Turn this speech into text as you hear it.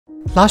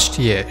Last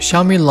year,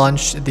 Xiaomi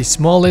launched the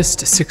smallest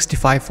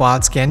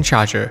 65W GaN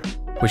charger,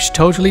 which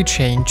totally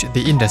changed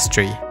the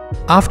industry.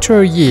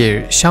 After a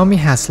year, Xiaomi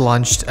has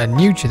launched a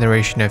new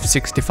generation of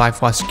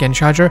 65W GaN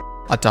charger,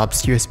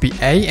 adopts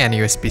USB-A and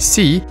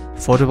USB-C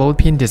foldable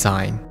pin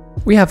design.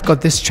 We have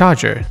got this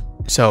charger,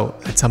 so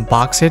let's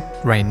unbox it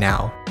right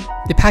now.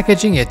 The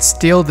packaging is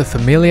still the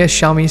familiar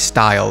Xiaomi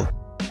style,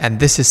 and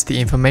this is the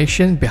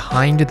information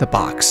behind the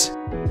box.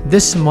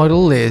 This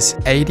model is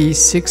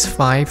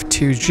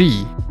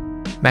 65W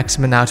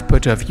Maximum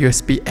output of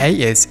USB-A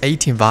is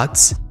 18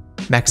 watts.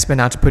 Maximum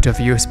output of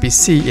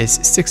USB-C is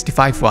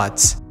 65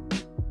 watts.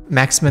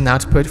 Maximum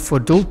output for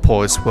dual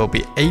ports will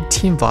be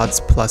 18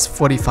 watts plus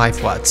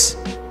 45 watts.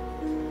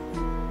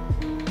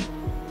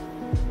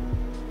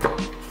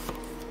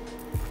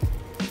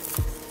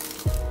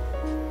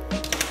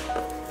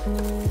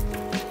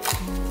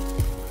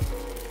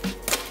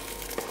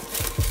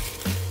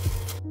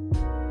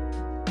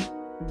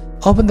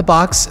 Open the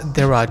box,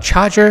 there are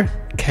charger,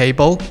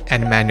 cable,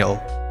 and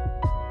manual.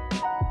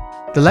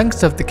 The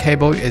length of the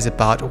cable is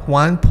about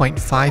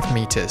 1.5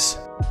 meters.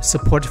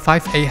 Support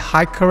 5A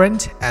high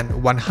current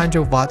and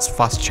 100 watts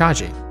fast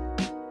charging.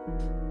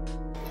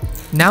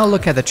 Now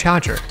look at the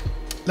charger.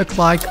 Look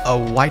like a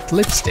white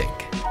lipstick.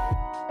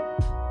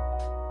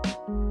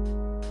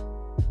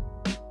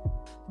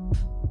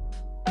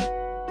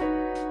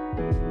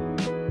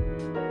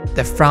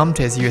 The front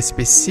is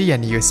USB-C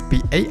and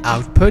USB-A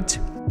output.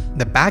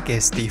 The back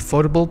is the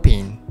foldable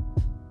pin.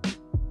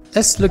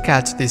 Let's look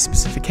at the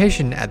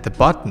specification at the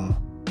bottom.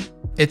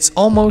 It's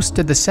almost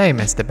the same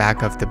as the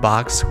back of the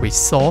box we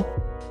saw.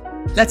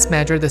 Let's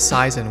measure the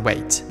size and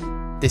weight.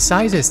 The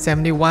size is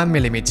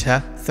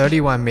 71mm,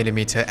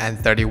 31mm, and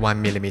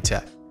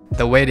 31mm.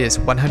 The weight is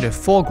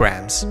 104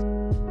 grams.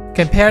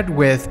 Compared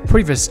with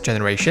previous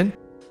generation,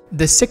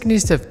 the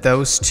thickness of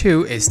those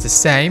two is the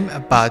same,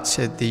 but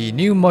the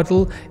new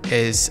model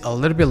is a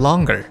little bit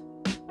longer.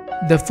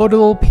 The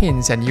foldable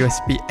pins and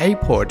USB-A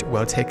port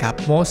will take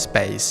up more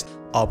space,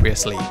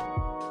 obviously.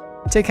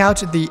 Take out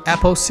the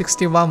Apple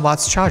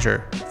 61W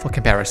charger for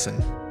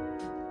comparison.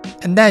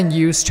 And then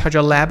use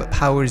ChargerLab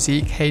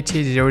PowerZ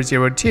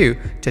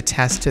KT002 to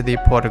test the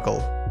protocol.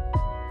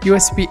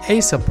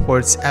 USB-A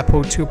supports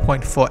Apple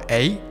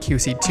 2.4a,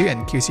 QC2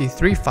 and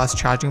QC3 fast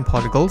charging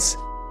protocols.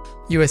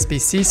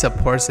 USB-C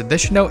supports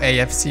additional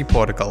AFC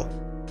protocol.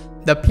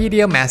 The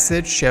PDL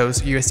message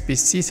shows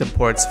USB-C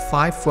supports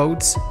 5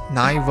 volts,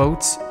 9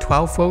 volts,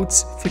 12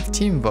 volts,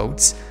 15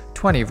 volts,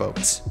 20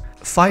 volts,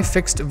 5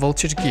 fixed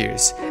voltage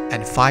gears,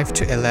 and 5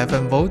 to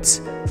 11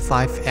 volts,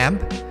 5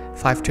 amp,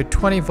 5 to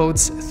 20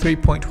 volts,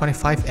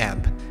 3.25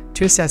 amp,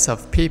 2 sets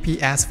of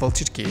PPS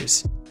voltage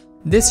gears.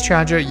 This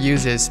charger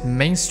uses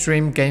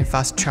mainstream gain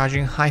fast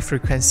charging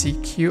high-frequency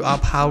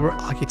QR power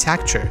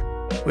architecture,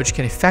 which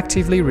can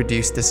effectively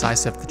reduce the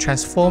size of the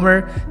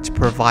transformer to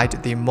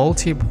provide the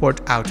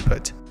multi-port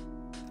output.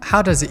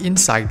 How does the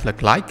inside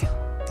look like?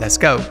 Let's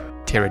go,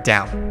 tear it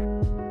down.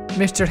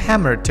 Mr.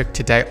 Hammer took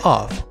today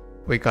off.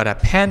 We got a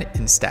pen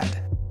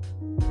instead.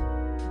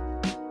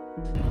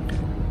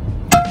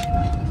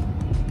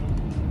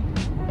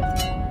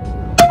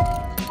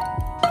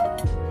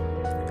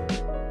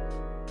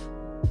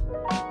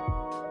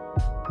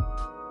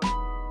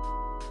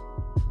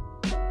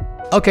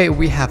 Okay,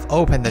 we have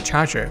opened the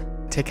charger.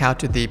 Take out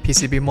the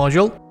PCB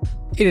module.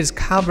 It is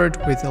covered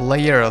with a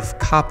layer of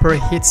copper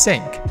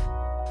heatsink.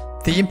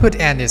 The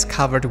input end is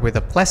covered with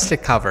a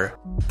plastic cover.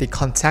 The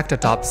contact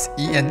adopts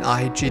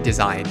ENIG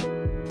design.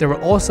 There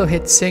are also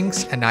heat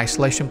sinks and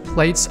isolation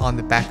plates on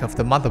the back of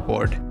the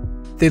motherboard.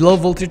 The low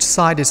voltage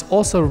side is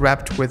also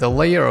wrapped with a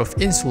layer of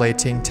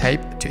insulating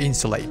tape to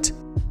insulate.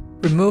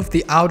 Remove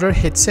the outer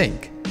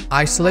heatsink,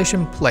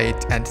 isolation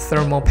plate and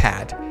thermal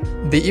pad.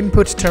 The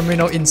input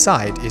terminal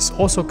inside is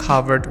also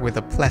covered with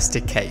a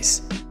plastic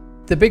case.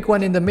 The big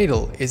one in the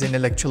middle is an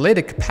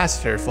electrolytic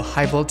capacitor for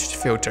high voltage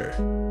filter.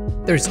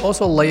 There is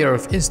also a layer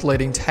of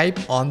insulating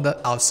tape on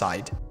the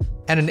outside,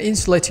 and an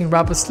insulating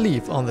rubber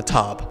sleeve on the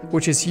top,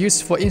 which is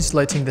used for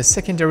insulating the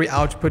secondary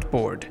output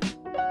board.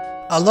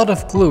 A lot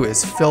of glue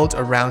is filled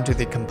around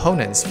the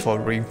components for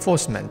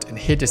reinforcement and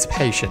heat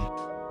dissipation.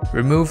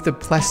 Remove the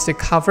plastic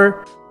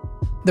cover.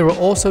 There are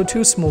also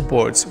 2 small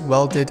boards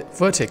welded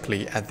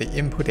vertically at the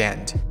input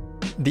end.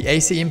 The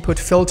AC input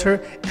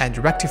filter and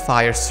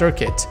rectifier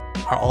circuit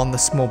are on the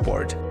small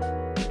board.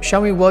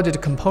 Xiaomi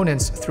welded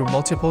components through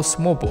multiple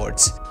small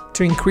boards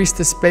to increase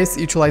the space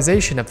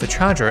utilization of the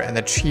charger and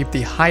achieve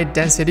the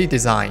high-density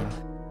design.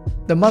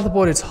 The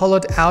motherboard is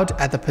hollowed out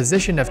at the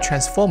position of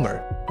transformer,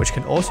 which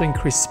can also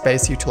increase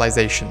space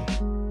utilization.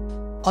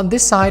 On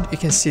this side, you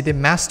can see the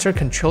master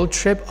control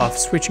chip of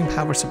switching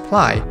power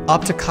supply,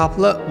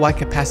 optocoupler, wide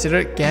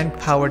capacitor, GaN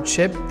power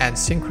chip, and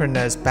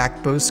synchronous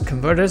back boost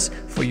converters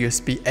for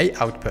USB-A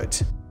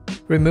output.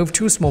 Remove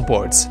 2 small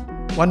boards.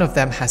 One of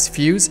them has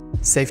fuse,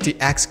 safety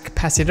X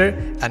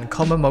capacitor, and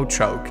common mode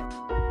choke.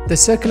 The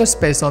circular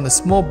space on the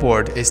small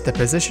board is the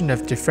position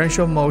of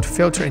differential mode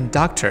filter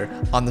inductor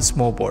on the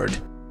small board.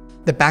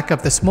 The back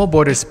of the small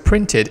board is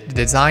printed,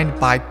 designed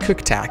by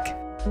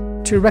Cooktac.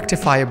 Two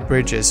rectifier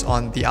bridges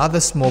on the other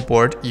small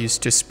board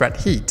used to spread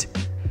heat.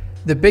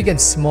 The big and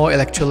small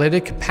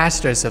electrolytic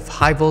capacitors of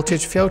high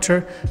voltage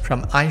filter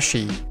from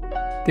Anshi.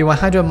 The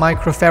 100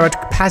 microfarad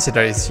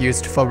capacitor is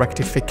used for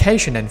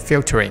rectification and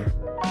filtering.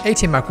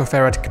 80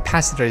 microfarad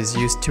capacitor is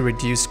used to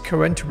reduce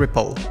current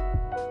ripple.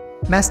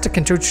 Master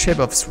control chip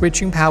of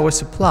switching power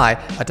supply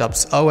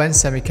adopts ON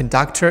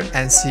semiconductor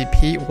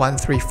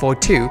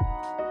NCP1342.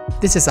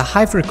 This is a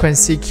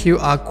high-frequency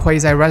QR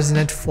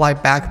quasi-resonant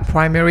flyback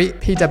primary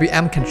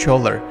PWM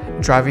controller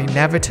driving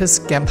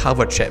Navitas GaN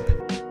power chip.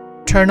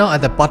 Turn on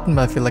at the bottom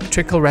of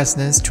electrical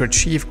resonance to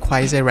achieve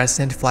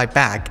quasi-resonant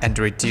flyback and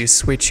reduce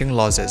switching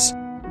losses.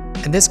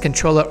 And this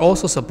controller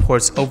also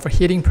supports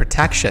overheating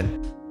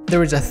protection.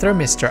 There is a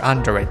thermistor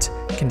under it,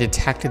 can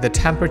detect the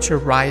temperature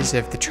rise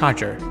of the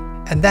charger,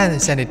 and then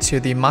send it to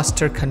the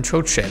master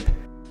control chip.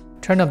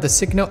 Turn off the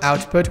signal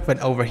output when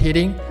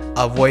overheating,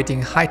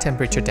 avoiding high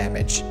temperature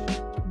damage.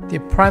 The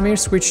primary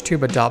switch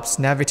tube adopts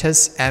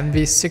Navitas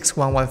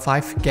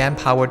MV6115 GaN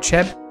power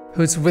chip,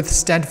 whose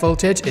withstand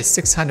voltage is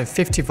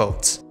 650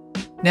 volts.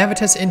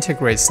 Navitas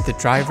integrates the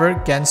driver,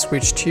 GaN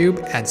switch tube,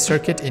 and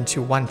circuit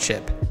into one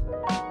chip.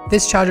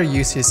 This charger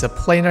uses a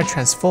planar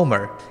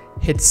transformer.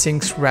 Heat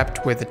sinks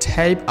wrapped with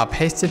tape are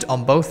pasted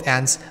on both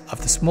ends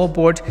of the small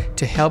board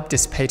to help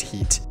dissipate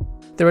heat.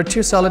 There are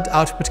two solid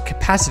output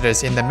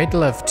capacitors in the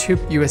middle of two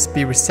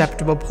USB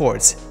receptacle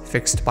ports,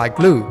 fixed by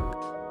glue.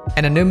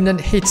 An aluminum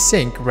heat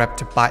sink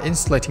wrapped by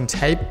insulating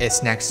tape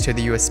is next to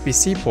the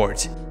USB-C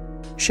port.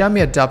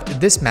 Xiaomi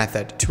adopted this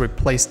method to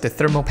replace the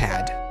thermal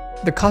pad.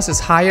 The cost is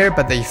higher,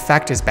 but the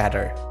effect is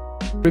better.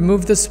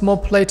 Remove the small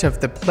plate of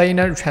the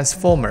planar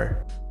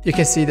transformer. You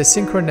can see the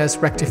Synchronous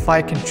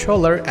rectifier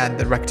controller and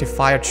the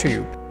rectifier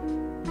tube.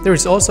 There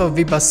is also a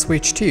V-bus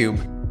switch tube.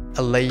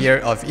 A layer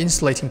of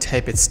insulating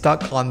tape is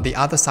stuck on the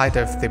other side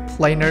of the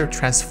planar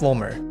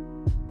transformer.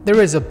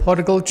 There is a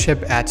particle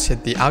chip at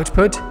the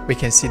output. We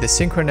can see the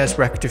Synchronous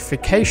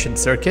rectification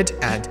circuit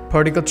and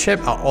particle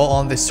chip are all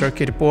on the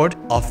circuit board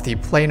of the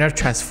planar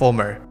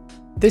transformer.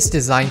 This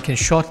design can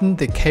shorten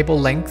the cable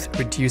length,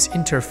 reduce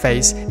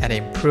interface, and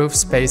improve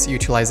space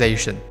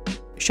utilization.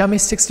 Xiaomi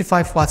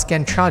 65W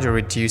GaN charger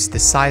reduced the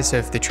size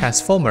of the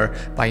transformer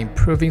by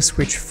improving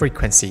switch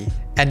frequency,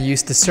 and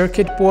used the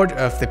circuit board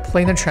of the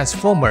planar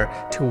transformer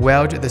to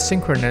weld the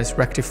Synchronous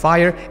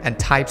rectifier and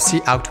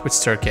Type-C output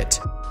circuit.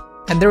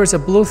 And there is a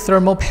blue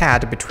thermal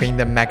pad between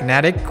the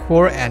magnetic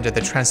core and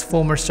the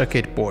transformer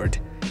circuit board.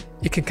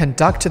 You can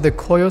conduct the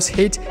coil's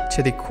heat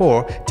to the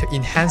core to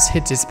enhance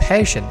heat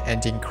dissipation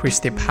and increase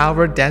the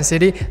power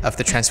density of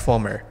the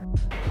transformer.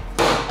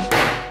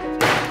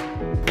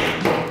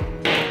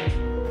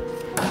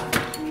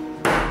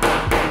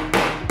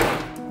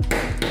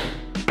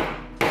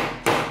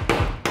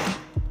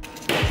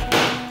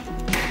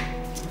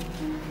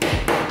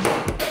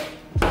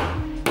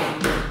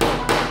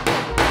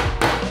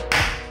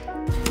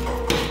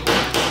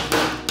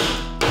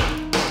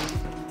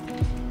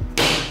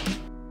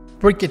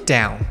 Break it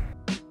down.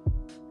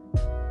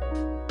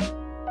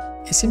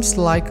 It seems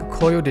like a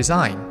coil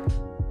design.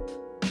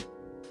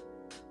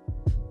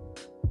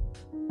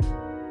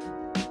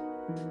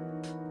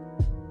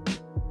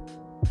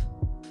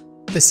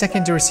 The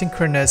secondary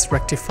Synchronous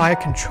rectifier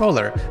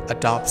controller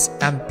adopts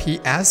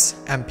MPS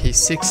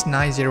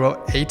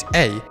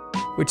MP6908A,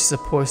 which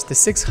supports the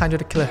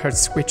 600 kHz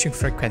switching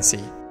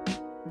frequency.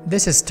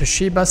 This is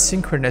Toshiba's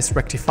Synchronous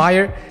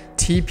rectifier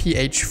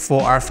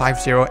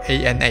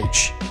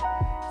TPH4R50ANH.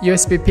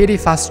 USB PD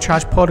fast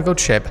charge particle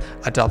chip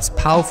adopts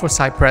powerful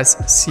Cypress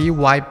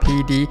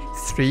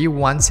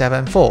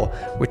CYPD3174,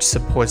 which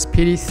supports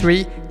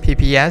PD3,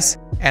 PPS,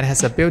 and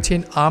has a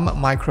built-in ARM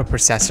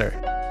microprocessor.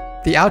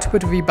 The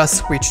output V-bus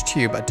switch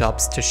tube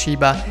adopts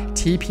Toshiba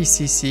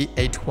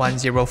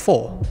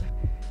TPCC8104.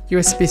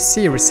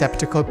 USB-C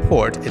receptacle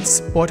port is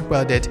spot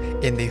welded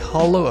in the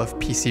hollow of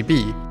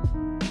PCB.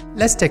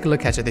 Let's take a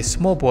look at the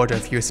small board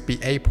of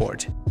USB-A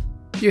port.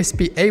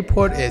 USB-A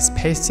port is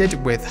pasted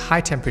with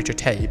high-temperature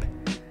tape.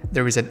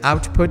 There is an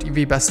output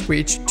V-bus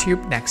switch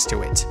tube next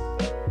to it.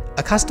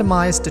 A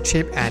customized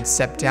chip and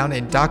step-down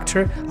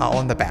inductor are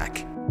on the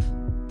back.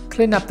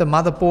 Clean up the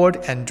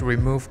motherboard and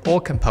remove all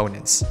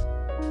components.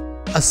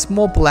 A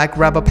small black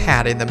rubber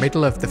pad in the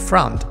middle of the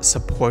front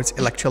supports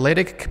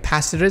electrolytic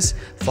capacitors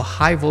for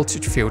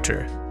high-voltage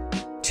filter.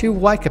 Two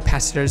white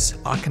capacitors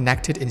are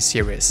connected in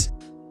series.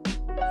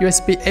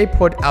 USB-A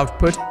port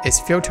output is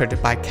filtered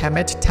by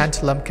Kemet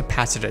tantalum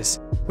capacitors,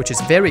 which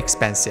is very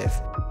expensive.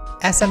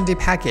 SMD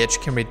package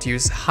can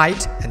reduce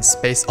height and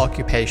space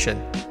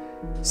occupation.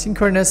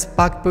 Synchronous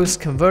buck boost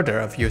converter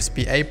of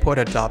USB-A port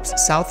adopts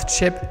South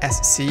chip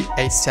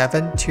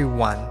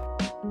SC8721.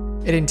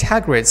 It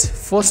integrates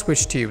 4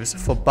 switch tubes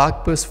for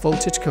buck boost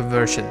voltage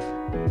conversion.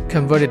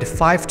 Converted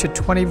 5 to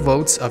 20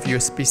 volts of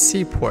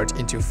USB-C port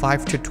into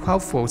 5 to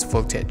 12 volts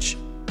voltage.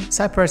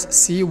 Cypress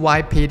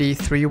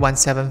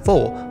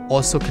CYPD3174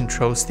 also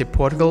controls the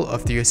portal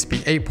of the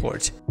USB-A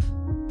port.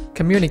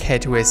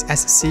 Communicate with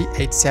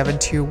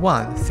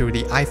SC8721 through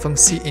the iPhone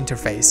C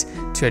interface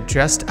to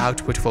adjust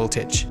output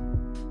voltage.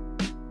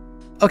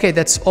 Okay,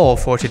 that's all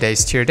for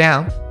today's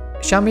teardown.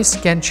 Xiaomi's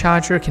GaN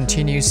charger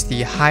continues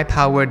the high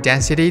power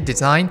density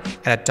design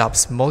and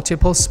adopts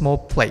multiple small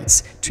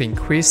plates to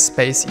increase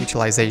space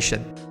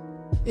utilization.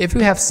 If you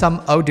have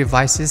some old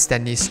devices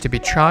that needs to be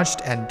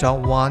charged and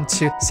don't want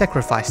to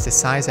sacrifice the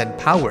size and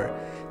power,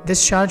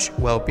 this charge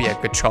will be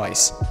a good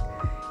choice.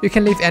 You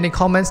can leave any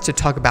comments to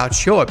talk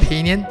about your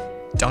opinion.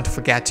 Don't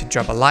forget to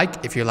drop a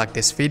like if you like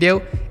this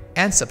video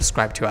and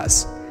subscribe to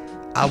us.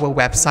 Our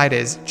website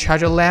is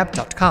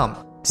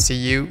chargerlab.com. See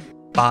you.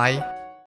 Bye.